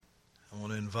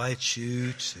invite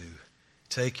you to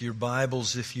take your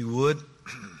Bibles, if you would,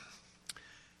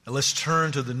 and let's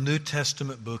turn to the New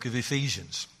Testament book of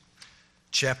Ephesians,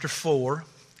 chapter 4.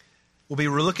 We'll be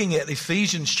looking at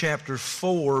Ephesians chapter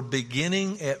 4,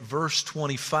 beginning at verse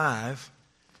 25,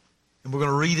 and we're going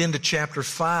to read into chapter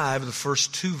 5, the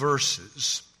first two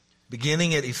verses,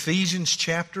 beginning at Ephesians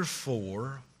chapter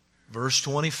 4, verse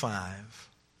 25,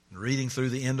 and reading through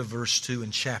the end of verse 2 in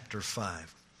chapter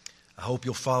 5. I hope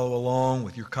you'll follow along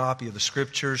with your copy of the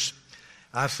Scriptures.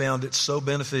 I found it so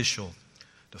beneficial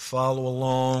to follow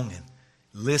along and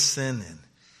listen and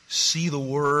see the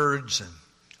words and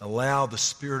allow the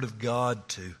Spirit of God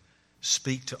to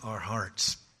speak to our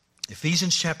hearts.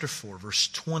 Ephesians chapter 4, verse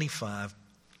 25.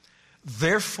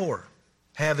 Therefore,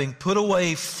 having put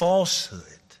away falsehood,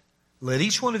 let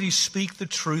each one of you speak the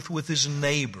truth with his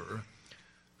neighbor,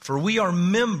 for we are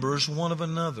members one of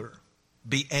another.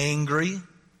 Be angry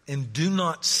and do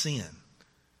not sin.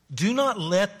 Do not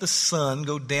let the sun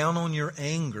go down on your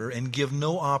anger and give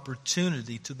no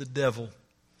opportunity to the devil.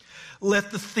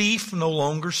 Let the thief no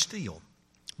longer steal,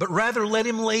 but rather let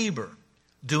him labor,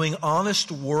 doing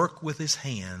honest work with his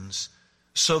hands,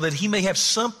 so that he may have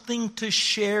something to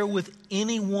share with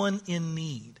anyone in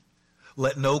need.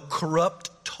 Let no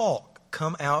corrupt talk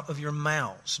come out of your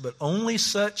mouths, but only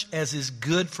such as is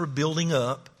good for building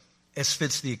up, as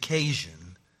fits the occasion,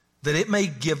 that it may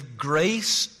give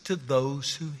grace to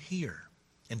those who hear.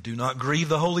 And do not grieve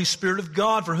the Holy Spirit of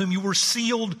God, for whom you were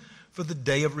sealed for the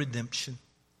day of redemption.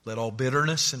 Let all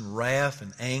bitterness and wrath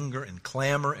and anger and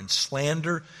clamor and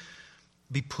slander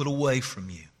be put away from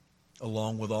you,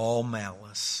 along with all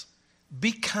malice.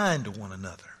 Be kind to one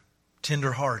another,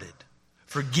 tender-hearted,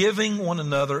 forgiving one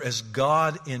another as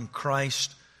God in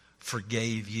Christ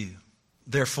forgave you.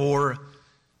 Therefore,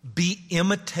 be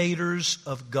imitators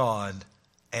of God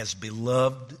as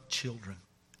beloved children,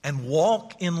 and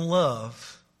walk in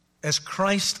love as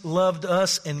Christ loved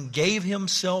us and gave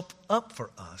himself up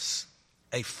for us,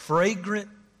 a fragrant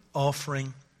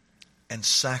offering and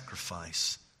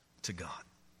sacrifice to God.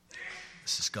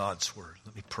 This is God's word.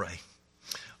 Let me pray.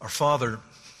 Our Father,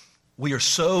 we are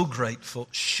so grateful,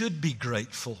 should be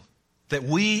grateful, that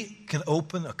we can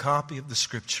open a copy of the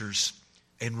Scriptures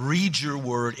and read your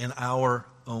word in our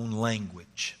own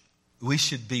language. We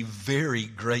should be very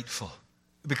grateful,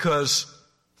 because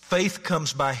faith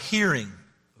comes by hearing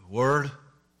the word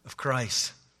of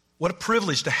Christ. What a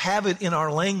privilege to have it in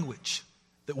our language,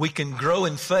 that we can grow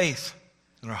in faith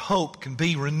and our hope can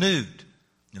be renewed.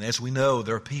 And as we know,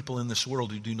 there are people in this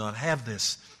world who do not have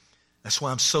this. That's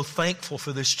why I'm so thankful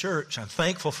for this church. I'm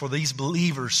thankful for these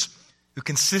believers who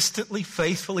consistently,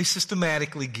 faithfully,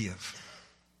 systematically give,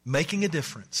 making a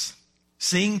difference,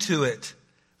 seeing to it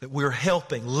that we're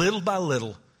helping little by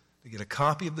little to get a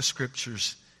copy of the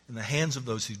Scriptures in the hands of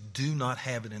those who do not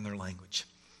have it in their language.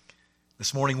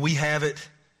 This morning we have it,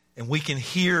 and we can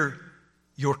hear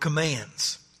your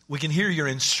commands. We can hear your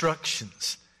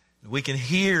instructions. We can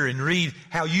hear and read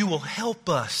how you will help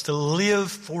us to live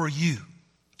for you,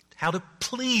 how to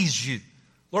please you.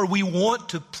 Lord, we want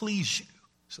to please you.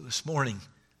 So this morning,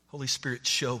 Holy Spirit,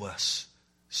 show us,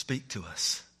 speak to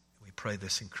us. We pray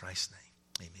this in Christ's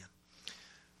name. Amen.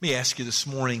 Let me ask you this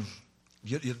morning,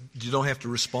 you don't have to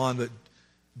respond, but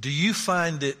do you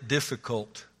find it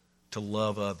difficult to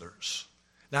love others?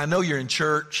 Now, I know you're in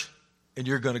church and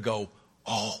you're going to go,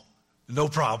 oh, no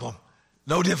problem,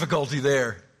 no difficulty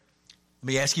there. Let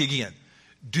me ask you again,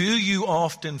 do you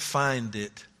often find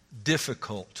it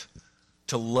difficult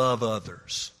to love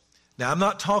others? Now, I'm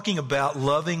not talking about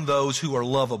loving those who are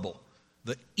lovable,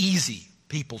 the easy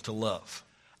people to love.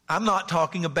 I'm not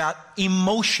talking about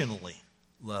emotionally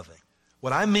loving.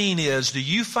 What I mean is, do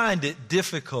you find it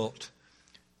difficult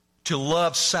to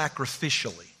love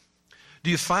sacrificially? Do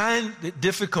you find it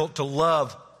difficult to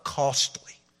love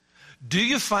costly? Do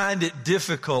you find it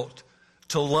difficult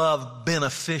to love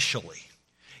beneficially?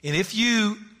 And if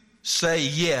you say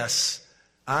yes,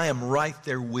 I am right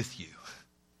there with you,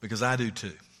 because I do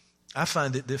too. I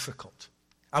find it difficult.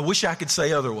 I wish I could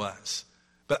say otherwise,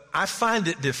 but I find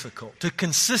it difficult to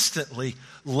consistently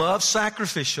love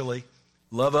sacrificially,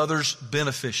 love others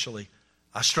beneficially.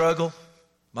 I struggle.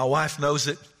 My wife knows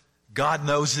it. God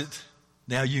knows it.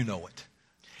 Now you know it.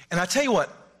 And I tell you what,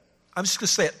 I'm just going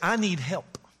to say it. I need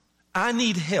help. I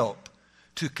need help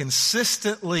to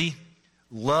consistently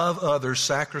love others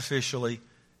sacrificially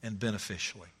and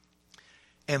beneficially.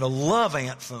 And a love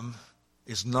anthem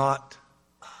is not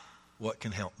what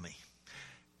can help me.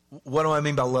 What do I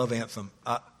mean by love anthem?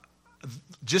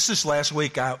 Just this last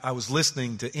week, I was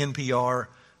listening to NPR.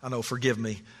 I know, forgive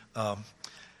me.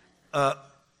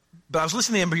 But I was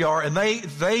listening to NPR, and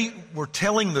they were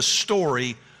telling the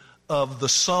story of the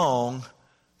song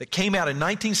that came out in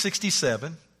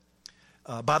 1967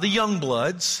 by the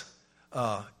Youngbloods,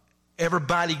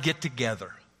 Everybody Get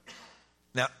Together.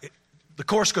 Now, the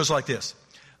chorus goes like this.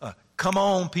 Come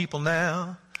on, people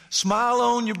now. Smile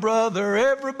on your brother.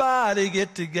 Everybody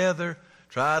get together.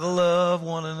 Try to love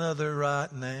one another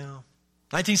right now.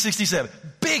 1967.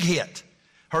 Big hit.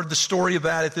 Heard the story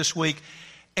about it this week.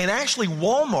 And actually,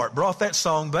 Walmart brought that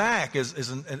song back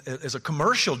as a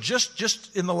commercial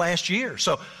just in the last year.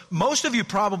 So most of you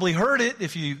probably heard it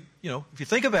if you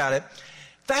think about it.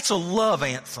 That's a love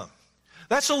anthem.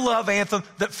 That's a love anthem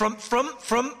that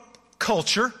from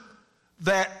culture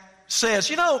that says,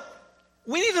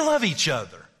 we need to love each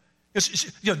other.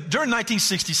 During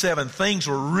 1967, things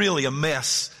were really a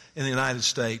mess in the United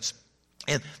States.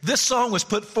 And this song was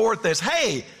put forth as,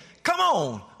 hey, come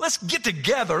on, let's get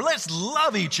together. Let's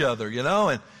love each other,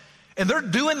 And they're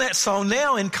doing that song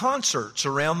now in concerts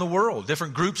around the world.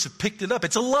 Different groups have picked it up.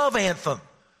 It's a love anthem.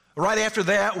 Right after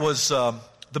that was the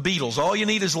Beatles, All You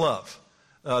Need Is Love.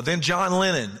 Then John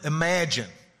Lennon, Imagine.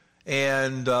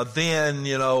 And then,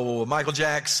 Michael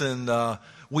Jackson,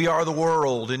 We Are the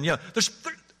World. And,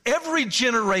 every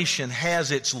generation has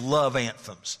its love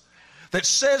anthems that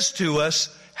says to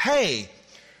us, hey,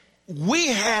 we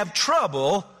have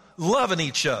trouble loving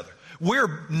each other.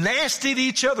 We're nasty to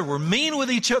each other. We're mean with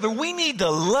each other. We need to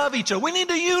love each other. We need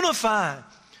to unify.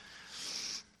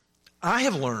 I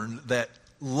have learned that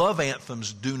love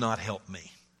anthems do not help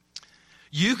me.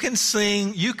 You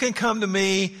can come to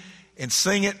me and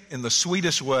sing it in the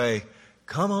sweetest way.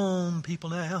 Come on,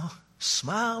 people now.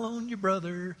 Smile on your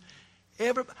brother.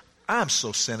 I'm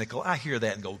so cynical. I hear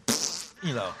that and go,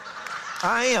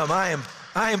 I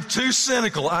am too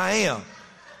cynical. I am.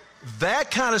 That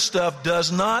kind of stuff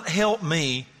does not help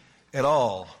me at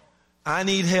all. I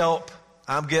need help.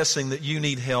 I'm guessing that you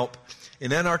need help.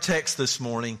 And in our text this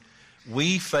morning,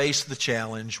 we face the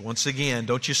challenge once again.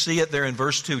 Don't you see it there in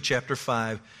verse 2, chapter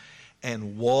 5?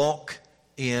 And walk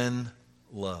in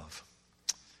love.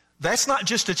 That's not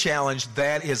just a challenge.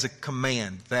 That is a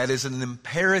command. That is an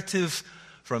imperative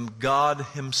from God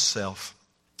himself.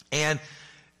 And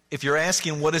if you're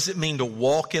asking what does it mean to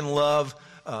walk in love,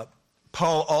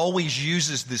 Paul always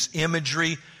uses this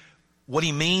imagery. What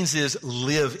he means is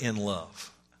live in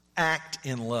love. Act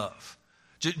in love.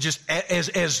 Just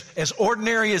as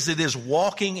ordinary as it is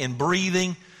walking and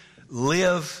breathing,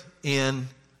 live in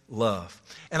love.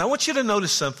 And I want you to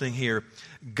notice something here.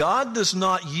 God does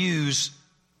not use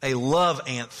a love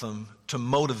anthem to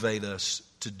motivate us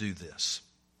to do this.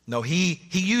 No, he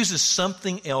uses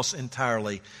something else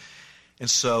entirely. And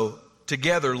so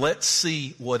together, let's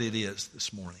see what it is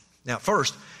this morning. Now,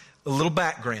 first, a little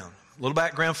background. A little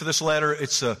background for this letter.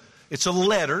 It's a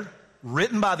letter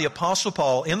written by the Apostle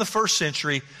Paul in the first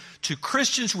century to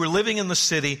Christians who were living in the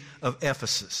city of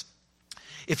Ephesus.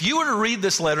 If you were to read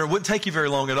this letter, it wouldn't take you very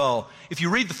long at all. If you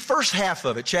read the first half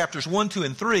of it, chapters 1, 2,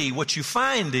 and 3, what you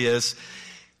find is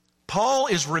Paul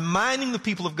is reminding the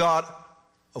people of God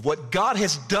of what God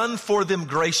has done for them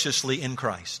graciously in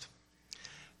Christ.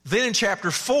 Then in chapter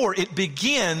 4, it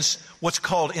begins what's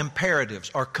called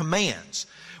imperatives or commands,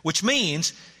 which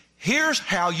means here's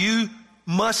how you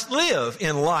must live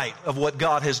in light of what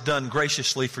God has done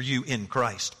graciously for you in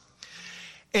Christ.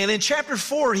 And in chapter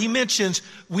 4, he mentions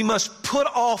we must put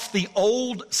off the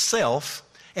old self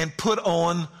and put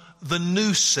on the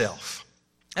new self.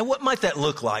 And what might that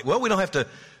look like? Well, we don't have to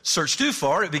search too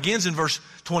far. It begins in verse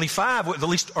 25, at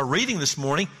least our reading this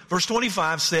morning. Verse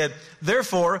 25 said,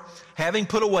 therefore, having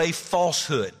put away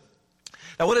falsehood.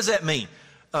 Now, what does that mean?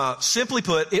 Simply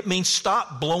put, it means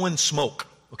stop blowing smoke,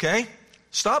 okay?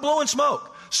 Stop blowing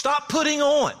smoke. Stop putting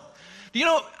on.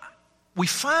 We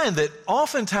find that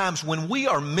oftentimes when we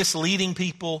are misleading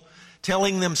people,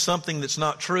 telling them something that's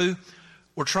not true,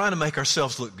 we're trying to make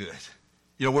ourselves look good.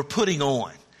 We're putting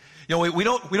on. We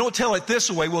don't tell it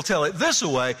this way, we'll tell it this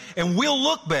way, and we'll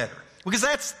look better. Because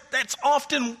that's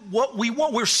often what we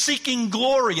want. We're seeking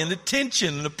glory and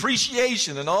attention and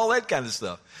appreciation and all that kind of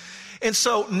stuff. And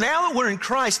so now that we're in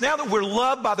Christ, now that we're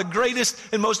loved by the greatest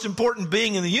and most important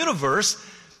being in the universe,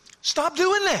 stop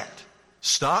doing that.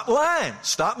 Stop lying.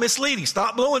 Stop misleading.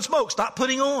 Stop blowing smoke. Stop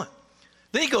putting on.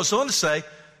 Then he goes on to say,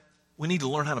 we need to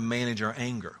learn how to manage our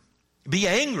anger. Be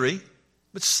angry,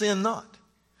 but sin not.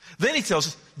 Then he tells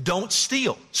us, don't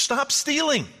steal. Stop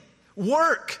stealing.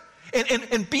 Work.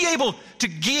 And be able to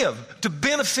give, to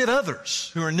benefit others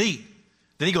who are in need.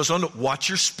 Then he goes on to watch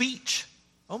your speech.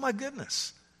 Oh my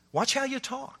goodness. Watch how you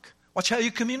talk. Watch how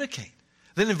you communicate.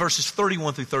 Then in verses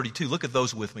 31 through 32, look at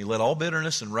those with me. Let all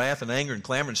bitterness and wrath and anger and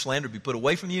clamor and slander be put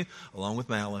away from you, along with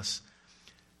malice.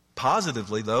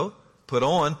 Positively, though, put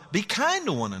on, be kind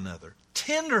to one another,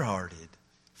 tenderhearted,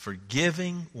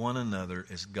 forgiving one another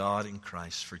as God in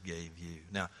Christ forgave you.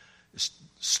 Now,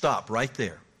 stop right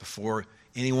there before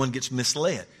anyone gets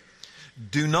misled.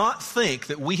 Do not think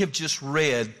that we have just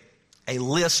read a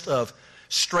list of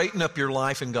straighten up your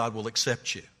life and God will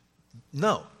accept you.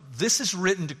 No, this is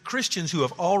written to Christians who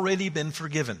have already been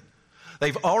forgiven.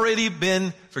 They've already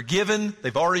been forgiven.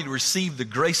 They've already received the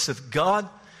grace of God,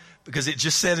 because it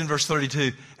just said in verse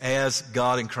 32, as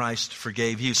God in Christ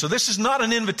forgave you. So this is not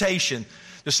an invitation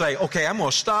to say, okay, I'm going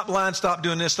to stop lying, stop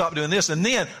doing this, and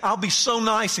then I'll be so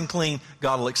nice and clean,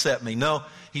 God will accept me. No,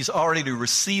 He's already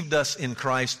received us in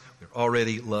Christ. We're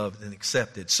already loved and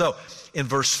accepted. So in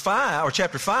verse 5, or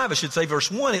chapter 5, I should say, verse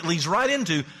 1, it leads right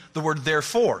into the word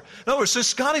therefore. In other words,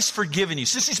 since God has forgiven you,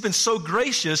 since He's been so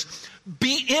gracious,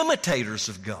 be imitators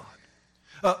of God.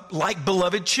 Like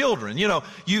beloved children. You know,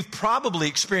 you've probably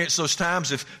experienced those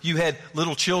times if you had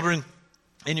little children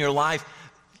in your life.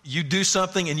 You do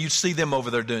something and you see them over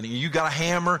there doing it. You got a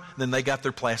hammer, then they got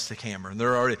their plastic hammer, and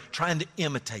they're already trying to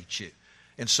imitate you.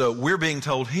 And so we're being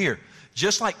told here,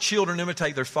 just like children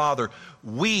imitate their father,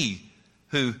 we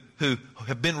who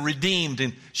have been redeemed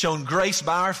and shown grace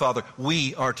by our Father,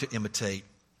 we are to imitate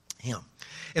Him.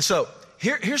 And so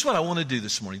here's what I want to do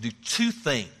this morning. Do two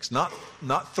things, not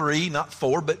three, not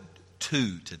four, but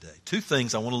two today. Two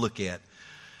things I want to look at.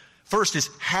 First is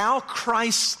how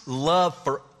Christ's love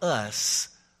for us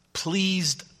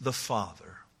pleased the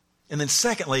Father. And then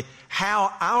secondly,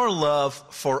 how our love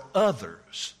for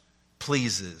others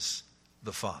pleases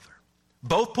the Father.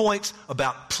 Both points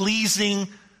about pleasing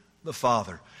the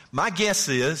Father. My guess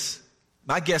is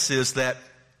that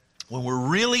when we're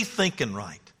really thinking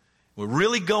right, we're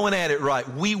really going at it right,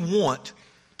 we want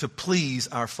to please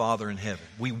our Father in heaven.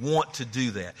 We want to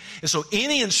do that. And so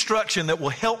any instruction that will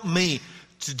help me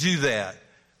to do that,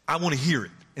 I want to hear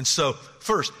it. And so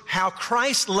first, how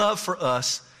Christ's love for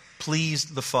us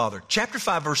pleased the Father. Chapter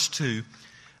 5, verse 2,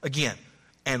 again,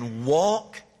 and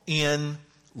walk in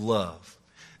love.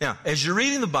 Now, as you're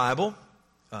reading the Bible,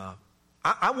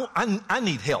 I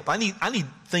need help. I need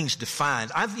things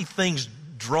defined. I need things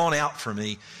drawn out for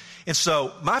me. And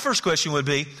so my first question would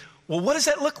be, well, what does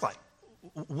that look like?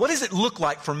 What does it look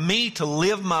like for me to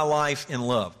live my life in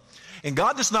love? And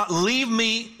God does not leave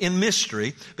me in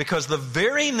mystery, because the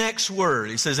very next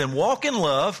word, He says, and walk in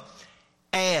love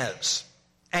as.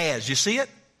 You see it?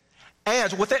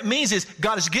 As. What that means is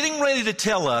God is getting ready to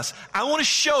tell us, I want to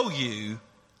show you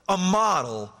a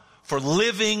model for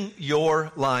living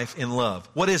your life in love.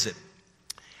 What is it?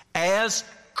 As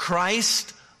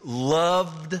Christ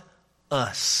loved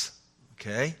us.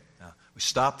 Okay? Now, we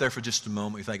stop there for just a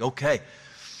moment. We think, okay,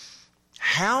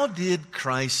 how did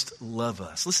Christ love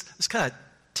us? Let's kind of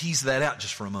tease that out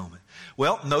just for a moment.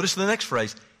 Well, notice the next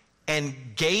phrase, and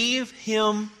gave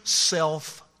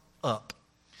Himself up.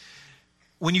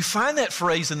 When you find that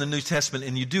phrase in the New Testament,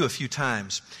 and you do a few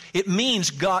times, it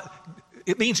means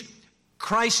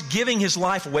Christ giving His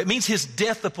life away. It means His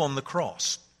death upon the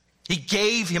cross. He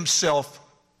gave Himself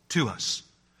to us.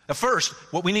 Now first,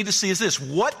 what we need to see is this.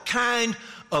 What kind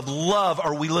of love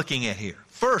are we looking at here?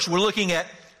 First, we're looking at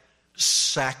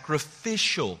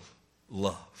sacrificial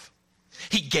love.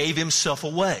 He gave Himself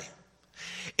away.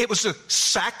 It was a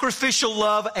sacrificial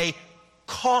love, a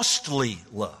costly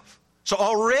love. So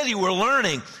already we're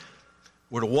learning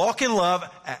we're to walk in love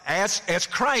as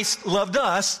Christ loved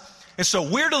us. And so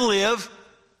we're to live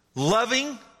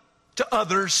loving to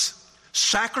others,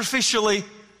 sacrificially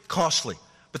costly.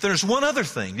 But there's one other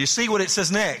thing. You see what it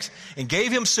says next? And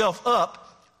gave Himself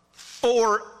up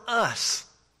for us.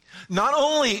 Not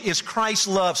only is Christ's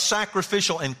love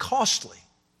sacrificial and costly,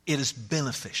 it is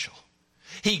beneficial.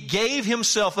 He gave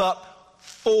Himself up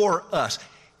for us.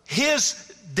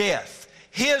 His death,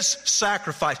 His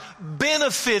sacrifice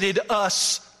benefited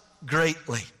us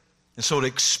greatly. And so to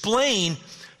explain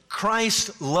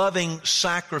Christ's loving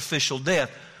sacrificial death,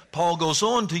 Paul goes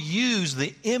on to use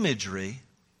the imagery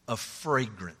of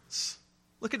fragrance.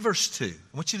 Look at verse 2.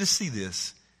 I want you to see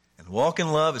this. And walk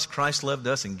in love as Christ loved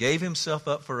us and gave Himself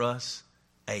up for us,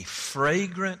 a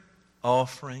fragrant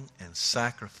offering and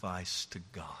sacrifice to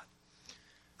God.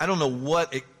 I don't know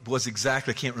what it was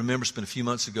exactly, I can't remember, it's been a few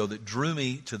months ago, that drew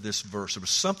me to this verse. There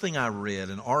was something I read,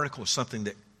 an article or something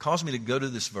that caused me to go to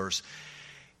this verse.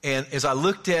 And as I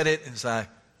looked at it, as I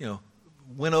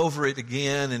went over it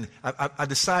again, and I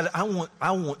decided I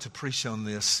want to preach on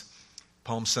this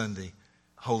Palm Sunday,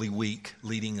 Holy Week,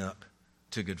 leading up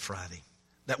to Good Friday.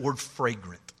 That word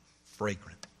fragrant.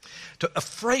 A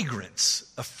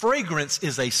fragrance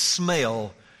is a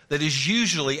smell that is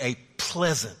usually a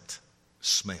pleasant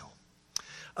smell.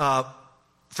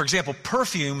 For example,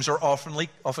 perfumes are often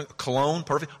cologne,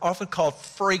 perfume, often called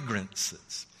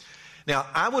fragrances. Now,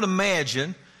 I would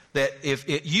imagine that if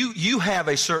you have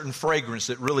a certain fragrance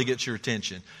that really gets your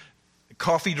attention.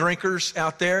 Coffee drinkers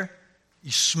out there,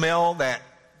 you smell that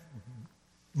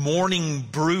morning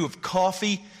brew of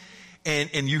coffee,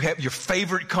 and you have your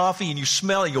favorite coffee, and you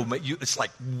smell it, it's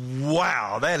like,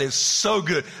 wow, that is so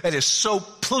good. That is so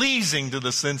pleasing to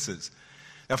the senses.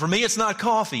 Now, for me, it's not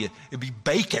coffee. It'd be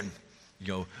bacon.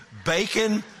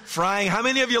 Bacon frying. How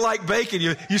many of you like bacon?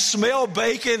 You smell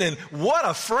bacon, and what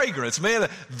a fragrance. Man,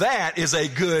 that is a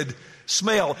good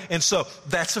smell. And so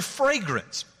that's a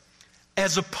fragrance,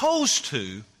 as opposed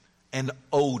to an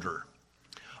odor.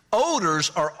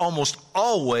 Odors are almost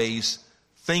always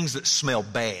things that smell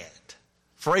bad.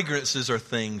 Fragrances are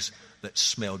things that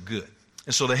smell good.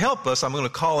 And so to help us, I'm going to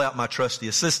call out my trusty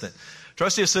assistant.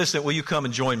 Trusty assistant, will you come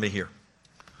and join me here?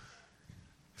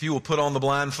 If you will put on the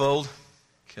blindfold.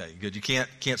 Okay, good. You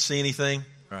can't see anything?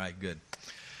 All right, good. All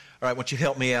right, I want you to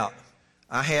help me out.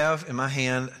 I have in my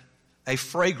hand a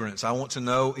fragrance. I want to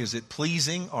know, is it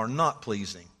pleasing or not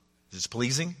pleasing? Is it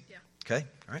pleasing? Yeah. Okay,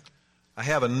 all right. I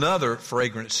have another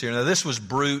fragrance here. Now, this was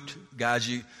Brut. Guys,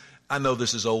 I know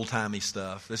this is old-timey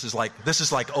stuff. This is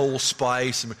like Old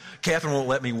Spice. Catherine won't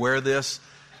let me wear this.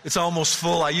 It's almost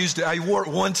full. I wore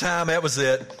it one time. That was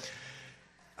it.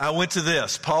 I went to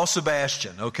this, Paul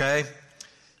Sebastian, okay?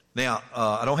 Now,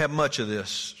 I don't have much of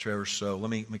this, Trevor, so let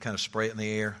me kind of spray it in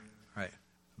the air. All right.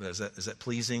 But is that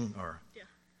pleasing or? Yeah.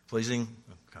 Pleasing?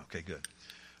 Okay, good.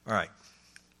 All right.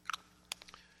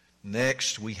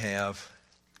 Next, we have,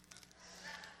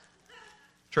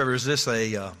 Trevor, is this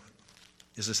a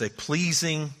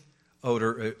pleasing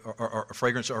odor or a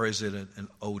fragrance, or is it an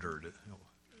odor? No,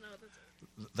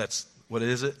 that's what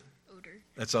is it? odor.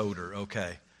 That's odor,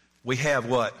 okay. We have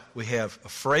what? We have a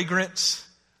fragrance,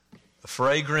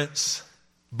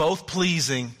 both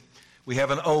pleasing. We have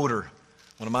an odor,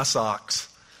 one of my socks.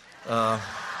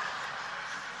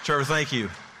 Trevor, thank you.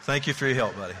 Thank you for your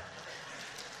help, buddy.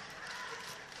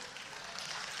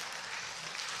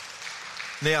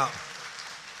 Now,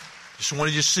 just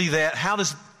wanted you to see that. How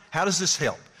does this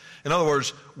help? In other words,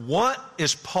 what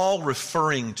is Paul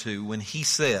referring to when he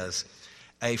says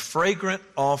a fragrant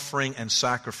offering and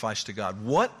sacrifice to God?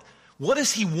 What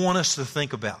does he want us to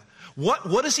think about?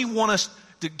 What does he want us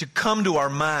to come to our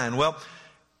mind? Well,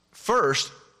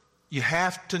 first, you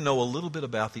have to know a little bit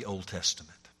about the Old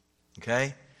Testament.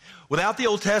 Okay? Without the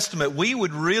Old Testament, we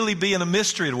would really be in a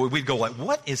mystery. We'd go like,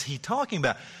 what is he talking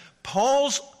about?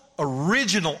 Paul's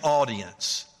original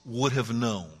audience would have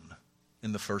known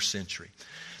in the first century.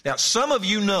 Now, some of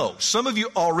you know. Some of you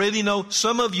already know.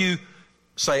 Some of you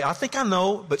say, I think I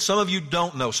know, but some of you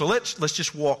don't know. So let's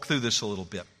just walk through this a little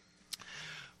bit.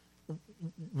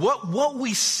 What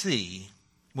we see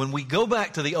when we go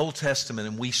back to the Old Testament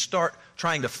and we start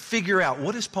trying to figure out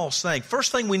what is Paul saying,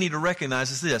 first thing we need to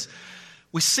recognize is this.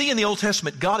 We see in the Old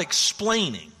Testament God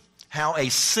explaining how a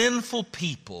sinful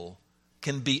people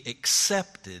can be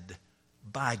accepted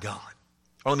by God.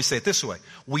 Or let me say it this way.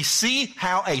 We see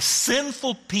how a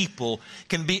sinful people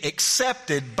can be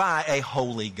accepted by a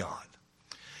holy God.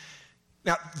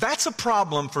 Now, that's a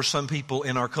problem for some people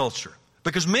in our culture.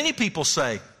 Because many people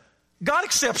say, God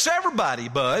accepts everybody,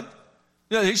 bud.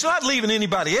 He's not leaving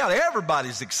anybody out.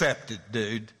 Everybody's accepted,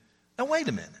 dude. Now, wait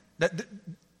a minute.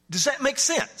 Does that make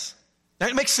sense? Now,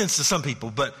 it makes sense to some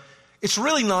people, but it's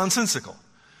really nonsensical.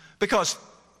 Because,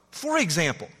 for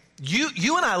example,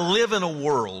 you and I live in a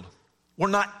world where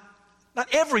not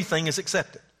everything is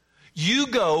accepted. You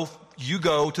go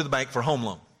to the bank for a home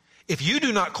loan. If you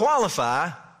do not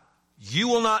qualify, you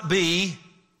will not be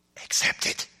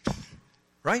accepted.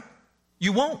 Right?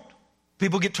 You won't.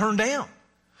 People get turned down.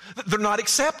 They're not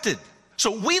accepted.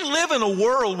 So we live in a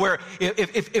world where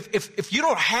if you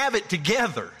don't have it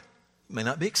together, you may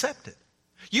not be accepted.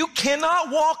 You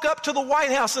cannot walk up to the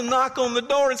White House and knock on the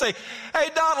door and say, hey,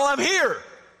 Donald, I'm here.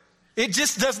 It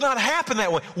just does not happen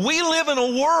that way. We live in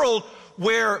a world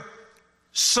where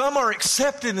some are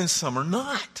accepted and some are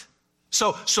not.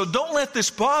 So don't let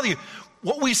this bother you.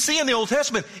 What we see in the Old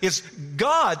Testament is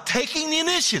God taking the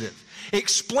initiative,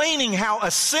 explaining how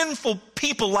a sinful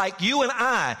people like you and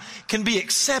I can be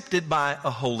accepted by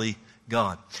a holy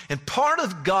God. And part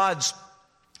of God's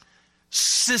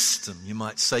system, you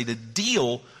might say, to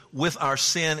deal with our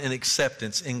sin and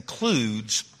acceptance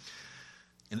includes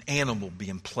an animal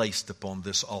being placed upon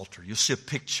this altar. You'll see a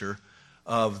picture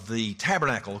of the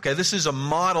tabernacle. Okay, this is a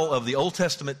model of the Old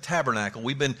Testament tabernacle.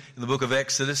 We've been in the book of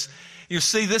Exodus. You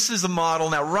see, this is the model.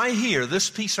 Now, right here, this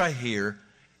piece right here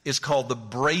is called the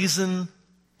brazen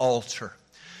altar.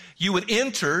 You would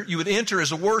enter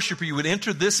as a worshiper, you would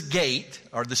enter this gate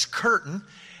or this curtain,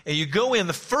 and you go in.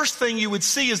 The first thing you would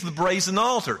see is the brazen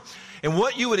altar. And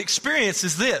what you would experience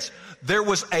is this. There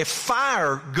was a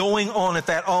fire going on at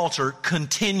that altar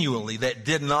continually that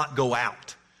did not go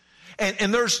out.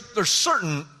 And there's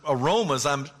certain aromas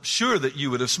I'm sure that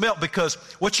you would have smelled, because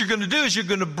what you're going to do is you're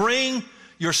going to bring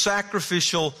your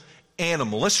sacrificial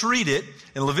animal. Let's read it.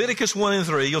 In Leviticus 1 and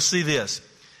 3, you'll see this.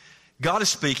 God is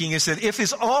speaking and said, if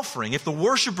the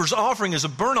worshiper's offering is a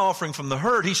burnt offering from the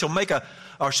herd, he shall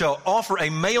shall offer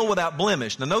a male without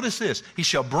blemish. Now notice this. He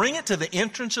shall bring it to the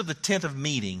entrance of the tent of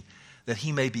meeting, that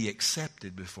he may be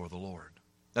accepted before the Lord.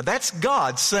 Now that's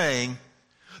God saying,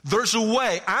 there's a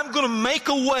way. I'm going to make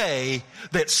a way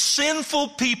that sinful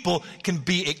people can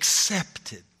be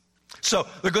accepted. So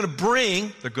they're going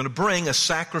to bring a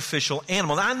sacrificial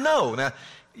animal. Now I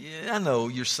know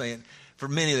you're saying, for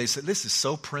many they say, this is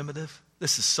so primitive.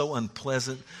 This is so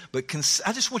unpleasant. But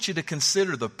I just want you to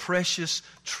consider the precious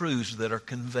truths that are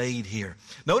conveyed here.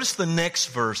 Notice the next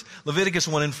verse, Leviticus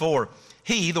 1 and 4.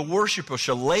 He, the worshiper,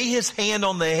 shall lay his hand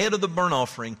on the head of the burnt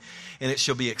offering, and it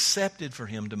shall be accepted for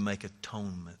him to make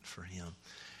atonement for him.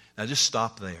 Now just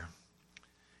stop there.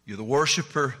 You're the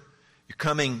worshiper. You're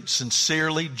coming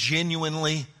sincerely,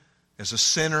 genuinely as a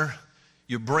sinner.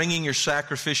 You're bringing your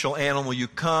sacrificial animal. You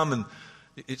come and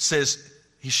it says,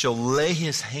 he shall lay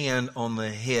his hand on the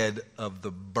head of the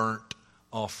burnt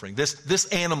offering. This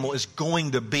animal is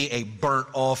going to be a burnt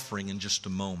offering in just a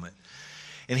moment.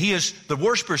 And the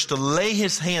worshiper is to lay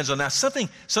his hands on. Now, something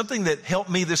that helped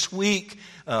me this week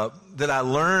that I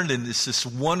learned, and it's just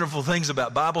wonderful things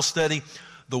about Bible study.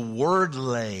 The word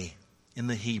lay in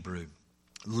the Hebrew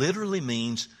literally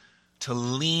means to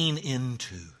lean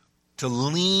into. To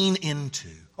lean into.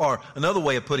 Or another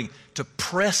way of putting it, to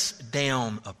press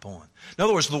down upon. In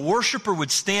other words, the worshiper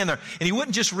would stand there and he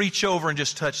wouldn't just reach over and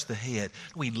just touch the head.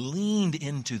 No, he leaned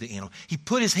into the animal. He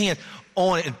put his hand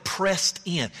on it and pressed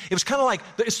in. It was kind of like,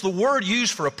 it's the word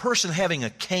used for a person having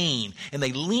a cane, and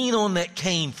they lean on that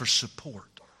cane for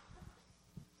support.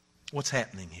 What's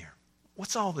happening here?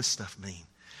 What's all this stuff mean?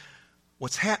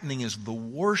 What's happening is the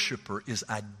worshiper is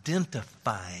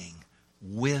identifying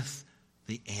with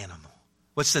the animal.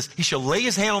 What it says, he shall lay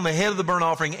his hand on the head of the burnt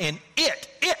offering, and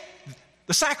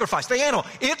the sacrifice, the animal,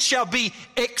 it shall be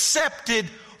accepted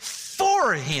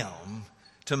for him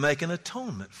to make an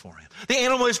atonement for him. The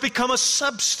animal has become a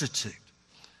substitute.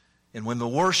 And when the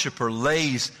worshiper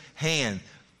lays hand,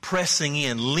 pressing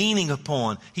in, leaning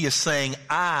upon, he is saying,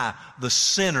 I, the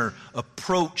sinner,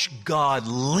 approach God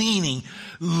leaning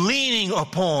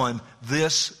upon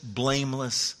this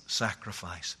blameless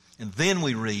sacrifice. And then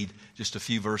we read just a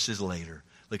few verses later.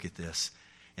 Look at this.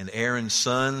 And Aaron's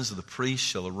sons of the priest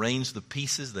shall arrange the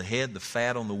pieces, the head, the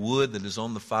fat on the wood that is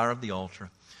on the fire of the altar.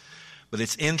 But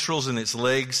its entrails and its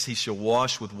legs he shall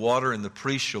wash with water, and the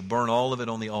priest shall burn all of it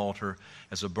on the altar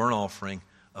as a burnt offering,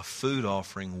 a food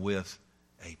offering with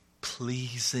a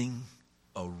pleasing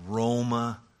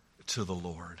aroma to the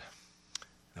Lord.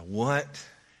 Now what?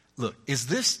 Look, is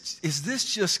this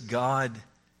just God?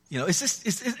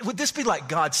 Would this be like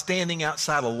God standing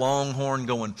outside a Longhorn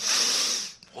going,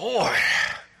 boy,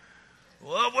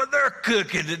 what they're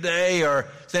cooking today? Or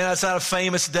standing outside of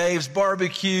Famous Dave's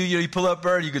barbecue, you pull up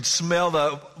there, you could smell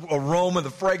the aroma, the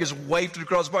fragrance wafted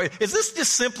across the barbecue. Is this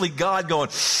just simply God going,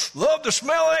 love to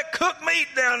smell that cooked meat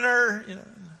down there?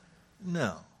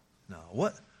 No.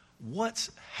 What's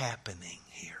happening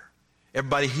here?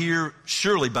 Everybody here,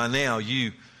 surely by now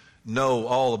you know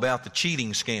all about the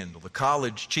cheating scandal, the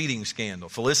college cheating scandal.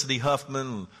 Felicity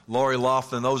Huffman, Lori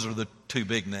Loughlin, those are the two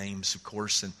big names, of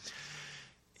course. And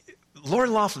Lori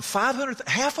Loughlin,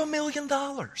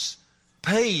 $500,000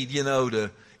 paid,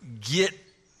 to get,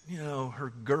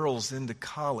 her girls into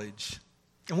college.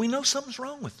 And we know something's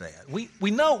wrong with that. We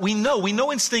know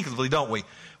instinctively, don't we?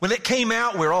 When it came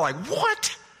out, we were all like,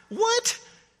 what?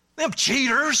 Them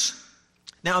cheaters.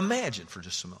 Now imagine for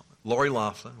just a moment. Lori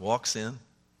Loughlin walks in.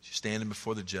 She's standing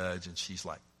before the judge, and she's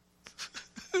like,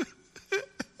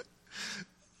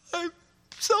 I'm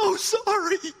so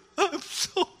sorry. I'm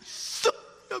so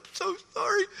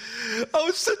sorry. I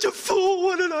was such a fool.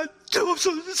 What did I do? I'm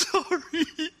so sorry.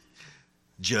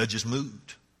 Judge is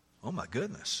moved. Oh, my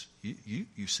goodness.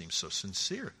 You seem so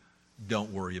sincere.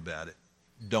 Don't worry about it.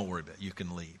 You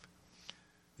can leave.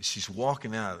 She's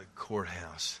walking out of the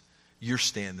courthouse. You're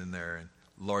standing there, and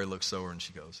Lori looks over, and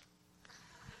she goes,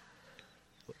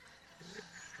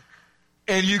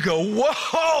 And you go,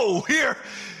 whoa, here,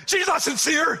 she's not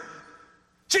sincere.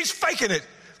 She's faking it.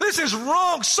 This is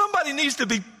wrong. Somebody needs to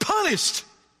be punished.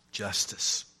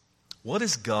 Justice. What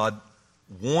is God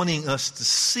wanting us to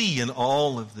see in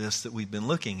all of this that we've been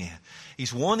looking at?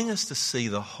 He's wanting us to see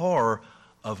the horror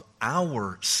of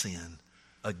our sin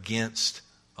against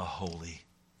a holy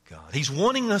God. He's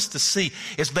wanting us to see,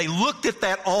 as they looked at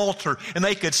that altar and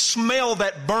they could smell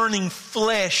that burning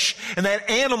flesh and that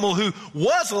animal who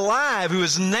was alive, who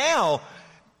is now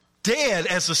dead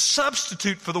as a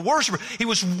substitute for the worshiper. He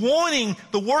was wanting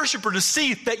the worshiper to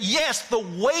see that, yes, the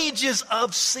wages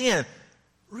of sin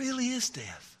really is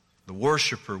death. The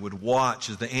worshiper would watch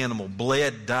as the animal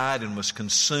bled, died, and was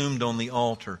consumed on the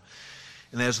altar.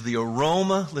 And as the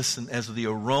aroma, listen, as the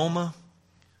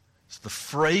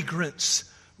fragrance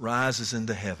rises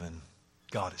into heaven,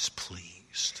 God is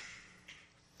pleased.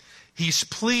 He's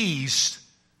pleased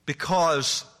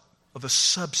because of a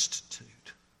substitute,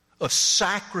 of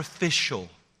sacrificial,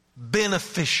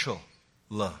 beneficial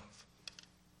love.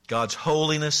 God's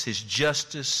holiness, His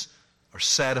justice are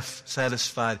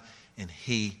satisfied, and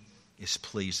He is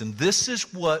pleased. And this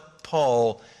is what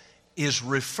Paul is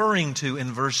referring to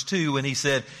in verse 2 when he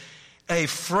said, a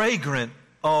fragrant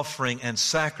offering and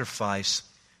sacrifice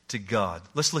to God.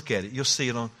 Let's look at it. You'll see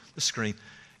it on the screen.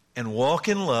 And walk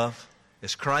in love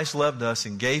as Christ loved us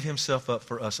and gave Himself up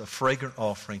for us, a fragrant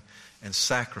offering and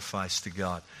sacrifice to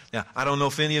God. Now, I don't know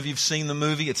if any of you have seen the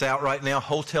movie. It's out right now,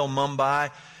 Hotel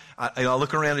Mumbai. I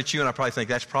look around at you and I probably think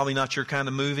that's probably not your kind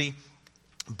of movie.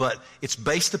 But it's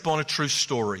based upon a true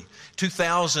story.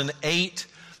 2008,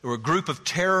 there were a group of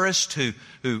terrorists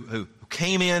who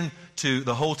came in to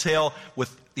the hotel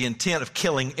with the intent of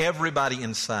killing everybody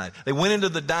inside. They went into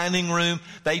the dining room.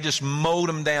 They just mowed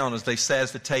them down as they sat at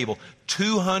the table.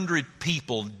 200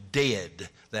 people dead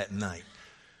that night.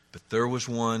 But there was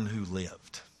one who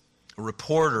lived. A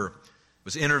reporter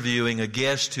was interviewing a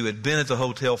guest who had been at the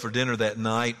hotel for dinner that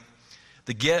night.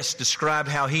 The guest described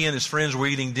how he and his friends were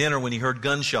eating dinner when he heard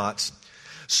gunshots.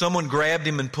 Someone grabbed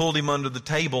him and pulled him under the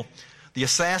table. The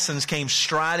assassins came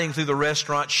striding through the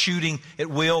restaurant, shooting at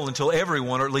will until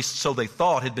everyone, or at least so they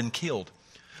thought, had been killed.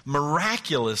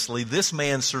 Miraculously, this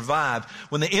man survived.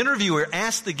 When the interviewer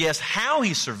asked the guest how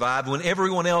he survived when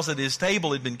everyone else at his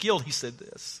table had been killed, he said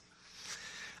this: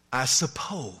 I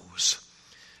suppose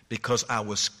because I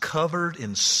was covered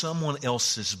in someone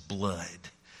else's blood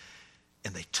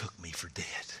and they took me for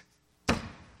dead.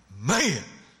 Man,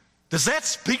 does that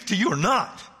speak to you or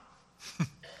not?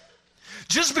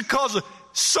 Just because of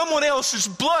someone else's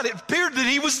blood, it appeared that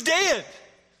he was dead.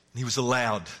 He was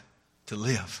allowed to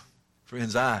live.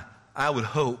 Friends, I would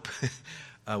hope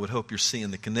you're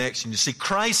seeing the connection. You see,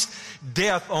 Christ's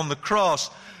death on the cross,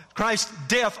 Christ's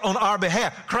death on our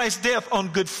behalf, Christ's death on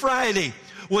Good Friday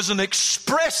was an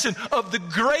expression of the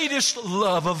greatest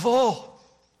love of all.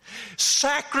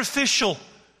 Sacrificial,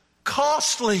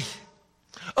 costly,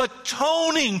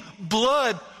 atoning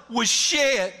blood was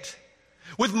shed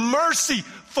with mercy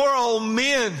for all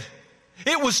men.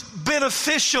 It was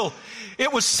beneficial,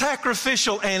 it was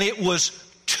sacrificial, and it was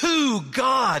to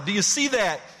God. Do you see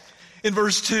that in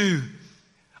verse 2?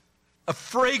 A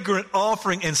fragrant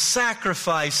offering and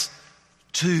sacrifice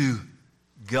to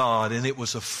God. And it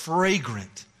was a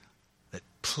fragrant that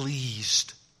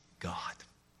pleased God.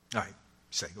 All right, you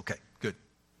say, okay, good.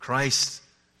 Christ's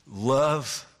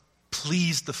love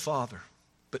pleased the Father.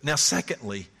 But now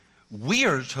secondly, we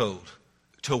are told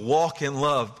to walk in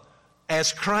love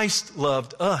as Christ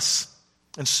loved us.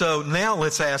 And so now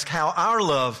let's ask how our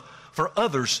love for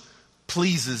others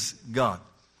pleases God.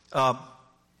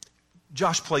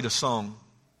 Josh played a song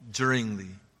during the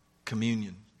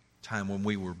communion time when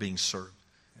we were being served.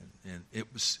 And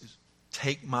it was,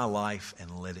 Take My Life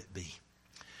and Let It Be.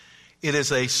 It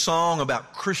is a song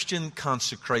about Christian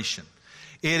consecration.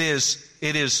 It is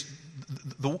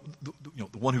the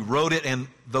one who wrote it and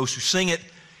those who sing it.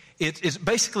 It is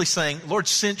basically saying, Lord,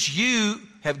 since you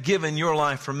have given your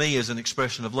life for me as an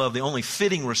expression of love, the only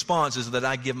fitting response is that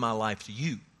I give my life to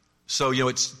you. So,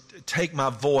 it's take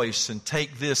my voice and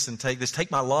take this and take this,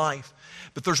 take my life.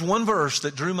 But there's one verse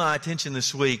that drew my attention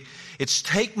this week. It's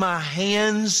take my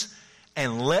hands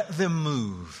and let them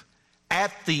move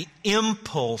at the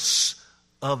impulse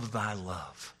of thy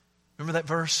love. Remember that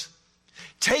verse?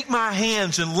 Take my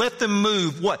hands and let them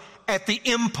move, what? At the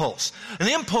impulse. An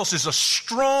impulse is a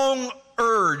strong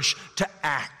urge to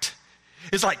act.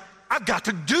 It's like, I've got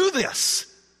to do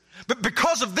this. But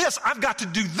because of this, I've got to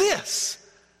do this.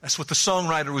 That's what the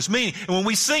songwriter was meaning. And when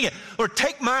we sing it, Lord,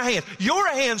 take my hand. Your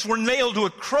hands were nailed to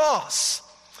a cross.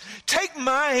 Take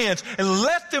my hands and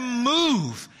let them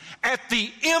move at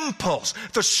the impulse,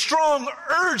 the strong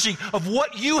urging of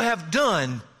what you have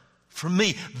done for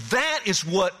me. That is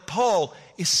what Paul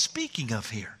is speaking of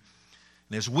here.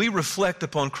 And as we reflect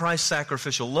upon Christ's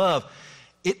sacrificial love,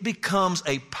 it becomes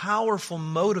a powerful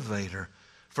motivator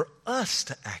for us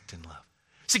to act in love.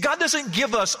 See, God doesn't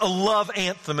give us a love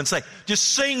anthem and say, just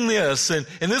sing this and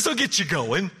this will get you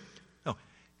going. No,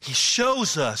 He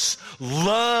shows us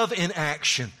love in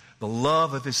action, the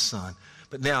love of His Son.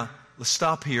 But now, let's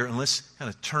stop here and let's kind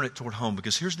of turn it toward home,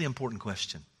 because here's the important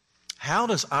question. How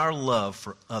does our love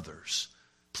for others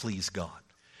please God?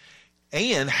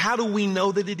 And how do we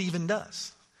know that it even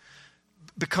does?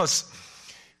 Because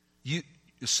you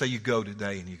say you go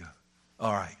today and you go,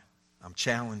 all right, I'm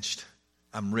challenged,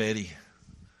 I'm ready.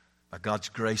 By God's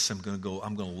grace, I'm going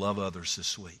to love others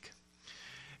this week.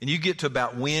 And you get to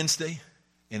about Wednesday,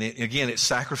 and again, it's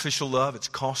sacrificial love, it's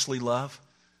costly love.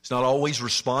 It's not always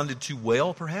responded to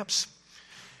well, perhaps.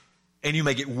 And you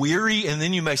may get weary, and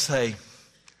then you may say,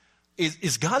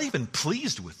 is God even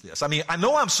pleased with this? I mean, I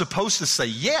know I'm supposed to say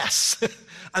yes.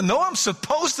 I know I'm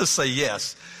supposed to say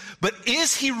yes. But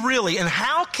is He really? And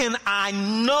how can I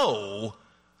know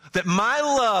that my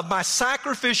love, my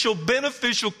sacrificial,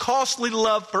 beneficial, costly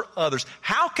love for others,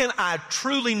 how can I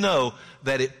truly know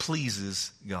that it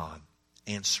pleases God?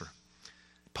 Answer.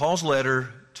 Paul's letter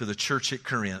to the church at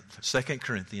Corinth, 2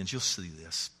 Corinthians, you'll see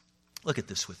this. Look at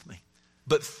this with me.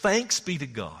 But thanks be to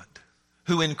God,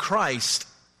 who in Christ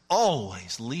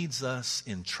always leads us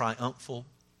in triumphal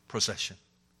procession,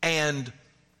 and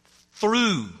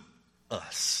through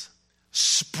us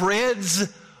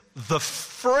spreads the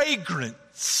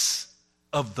fragrance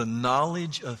of the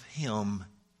knowledge of Him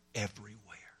everywhere.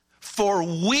 For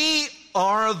we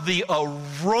are the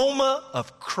aroma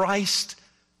of Christ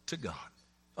to God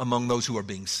among those who are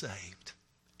being saved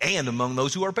and among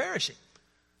those who are perishing.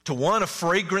 To one, a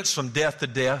fragrance from death to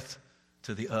death,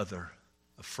 to the other,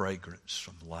 a fragrance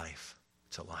from life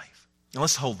to life. Now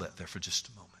let's hold that there for just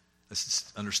a moment. Let's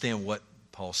just understand what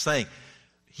Paul's saying.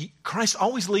 Christ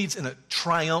always leads in a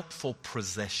triumphal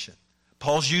procession.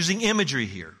 Paul's using imagery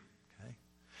here. Okay?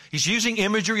 He's using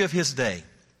imagery of his day.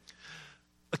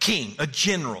 A king, a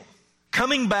general,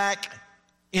 coming back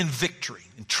in victory,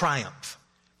 in triumph.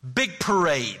 Big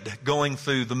parade going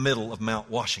through the middle of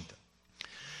Mount Washington.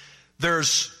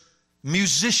 There's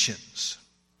musicians,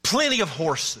 plenty of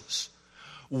horses,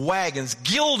 wagons,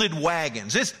 gilded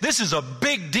wagons. This is a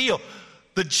big deal.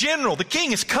 The general, the king,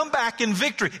 has come back in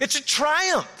victory. It's a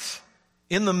triumph.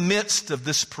 In the midst of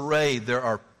this parade, there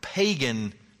are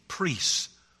pagan priests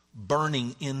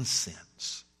burning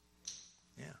incense.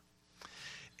 Yeah.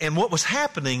 And what was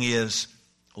happening is,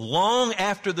 long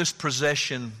after this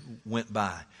procession went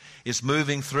by, it's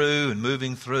moving through and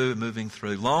moving through and moving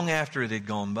through. Long after it had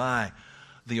gone by,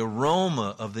 the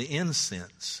aroma of the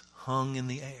incense hung in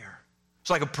the air. It's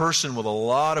like a person with a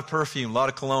lot of perfume, a lot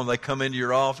of cologne. They come into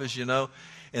your office,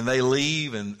 and they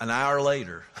leave, and an hour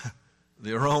later,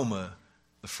 the aroma,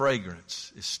 the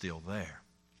fragrance is still there.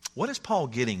 What is Paul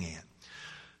getting at?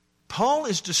 Paul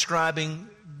is describing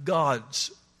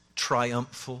God's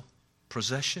triumphal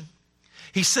procession.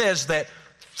 He says that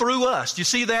through us, do you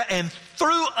see that? And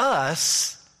through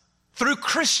us, through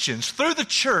Christians, through the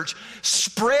church,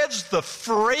 spreads the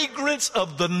fragrance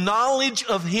of the knowledge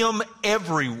of Him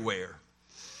everywhere.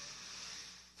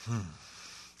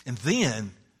 And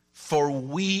then, for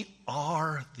we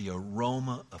are the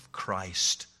aroma of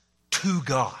Christ to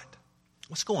God.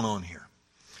 What's going on here?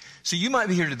 So you might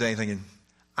be here today thinking,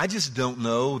 I just don't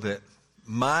know that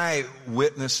my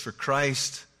witness for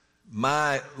Christ,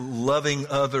 my loving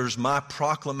others, my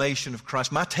proclamation of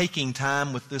Christ, my taking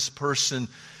time with this person,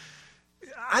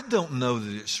 I don't know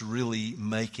that it's really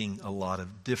making a lot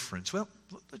of difference. Well,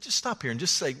 let's just stop here and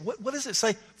just say, what does it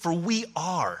say? For we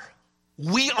are.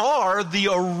 We are the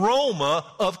aroma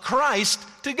of Christ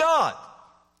to God.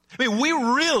 I mean, we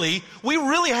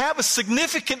really have a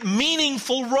significant,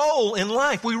 meaningful role in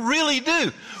life. We really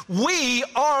do. We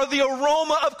are the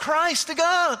aroma of Christ to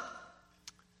God.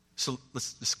 So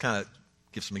let's just kind of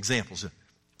give some examples.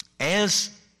 As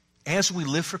we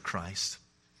live for Christ,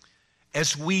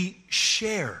 as we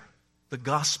share the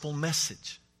gospel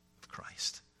message of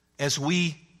Christ, as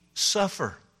we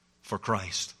suffer for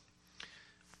Christ,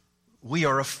 we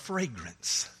are a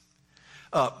fragrance.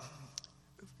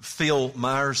 Phil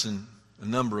Myers and a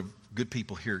number of good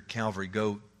people here at Calvary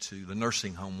go to the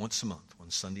nursing home once a month, one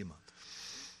Sunday a month.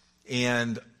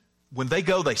 And when they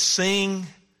go, they sing,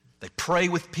 they pray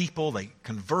with people, they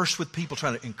converse with people,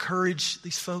 trying to encourage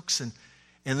these folks. And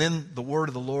then the word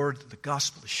of the Lord, the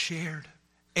gospel is shared.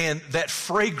 And that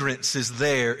fragrance is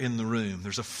there in the room.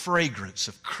 There's a fragrance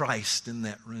of Christ in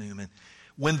that room. And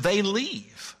when they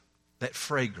leave, that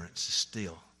fragrance is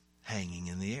still hanging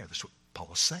in the air. That's what Paul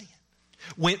is saying.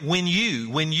 When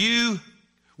you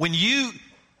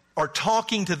are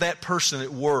talking to that person at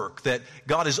work that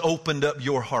God has opened up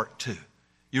your heart to,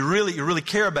 you really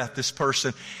care about this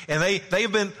person, and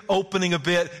they've been opening a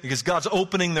bit because God's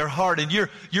opening their heart, and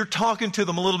you're talking to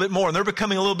them a little bit more, and they're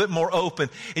becoming a little bit more open,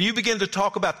 and you begin to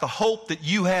talk about the hope that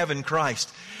you have in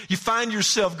Christ. You find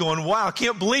yourself going, wow, I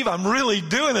can't believe I'm really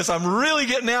doing this. I'm really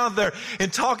getting out there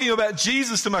and talking about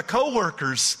Jesus to my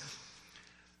coworkers.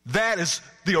 That is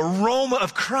the aroma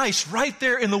of Christ right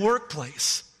there in the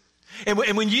workplace. And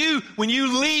when you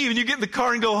leave and you get in the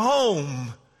car and go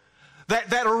home,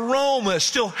 that aroma is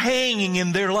still hanging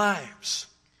in their lives.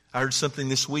 I heard something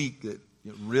this week that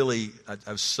really,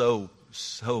 I was so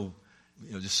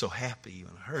just so happy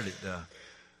when I heard it.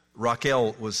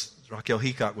 Raquel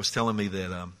Heacock was telling me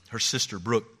that her sister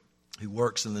Brooke, who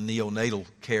works in the neonatal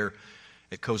care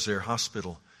at Kosare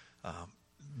Hospital,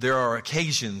 there are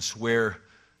occasions where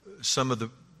some of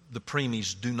the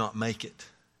preemies do not make it,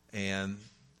 and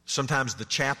sometimes the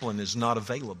chaplain is not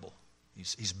available.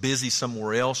 He's busy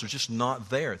somewhere else or just not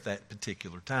there at that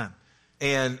particular time.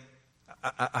 And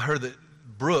I heard that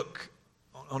Brooke,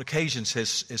 on occasions,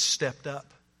 has stepped up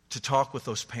to talk with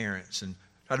those parents and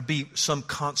try to be some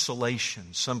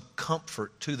consolation, some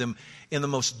comfort to them in the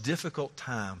most difficult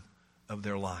time of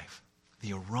their life.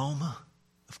 The aroma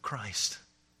of Christ.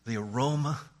 The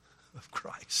aroma of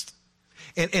Christ.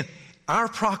 And our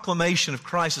proclamation of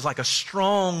Christ is like a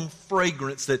strong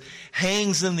fragrance that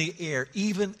hangs in the air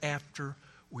even after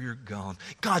we're gone.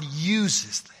 God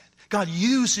uses that. God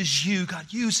uses you. God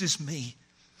uses me.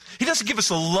 He doesn't give us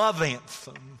a love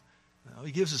anthem. No,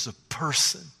 He gives us a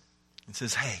person and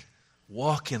says, hey,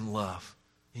 walk in love.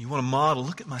 And you want to model,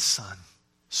 look at my son.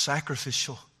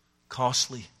 Sacrificial,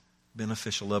 costly,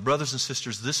 beneficial love. Brothers and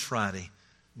sisters, this Friday,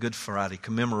 Good Friday,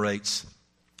 commemorates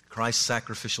Christ's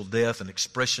sacrificial death, an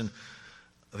expression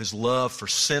of His love for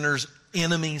sinners,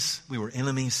 enemies. We were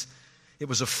enemies. It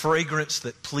was a fragrance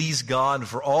that pleased God. And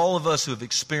for all of us who have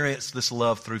experienced this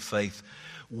love through faith,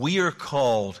 we are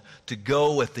called to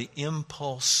go at the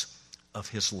impulse of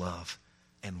His love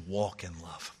and walk in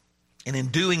love. And in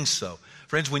doing so,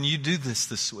 friends, when you do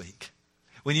this week,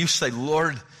 when you say,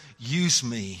 Lord, use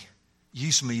me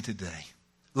today.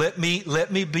 Let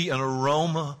me be an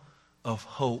aroma of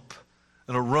hope,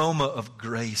 an aroma of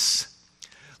grace.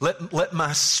 Let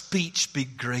my speech be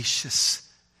gracious.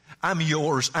 I'm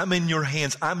yours. I'm in your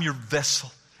hands. I'm your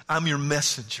vessel. I'm your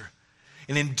messenger.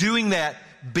 And in doing that,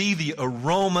 be the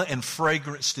aroma and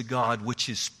fragrance to God which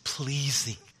is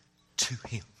pleasing to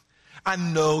Him. I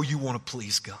know you want to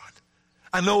please God.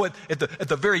 I know at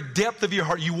the very depth of your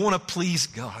heart, you want to please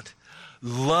God.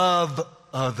 Love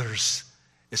others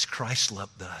as Christ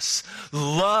loved us.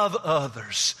 Love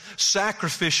others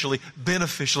sacrificially,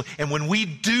 beneficially. And when we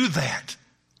do that,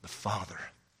 the Father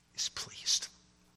is pleased.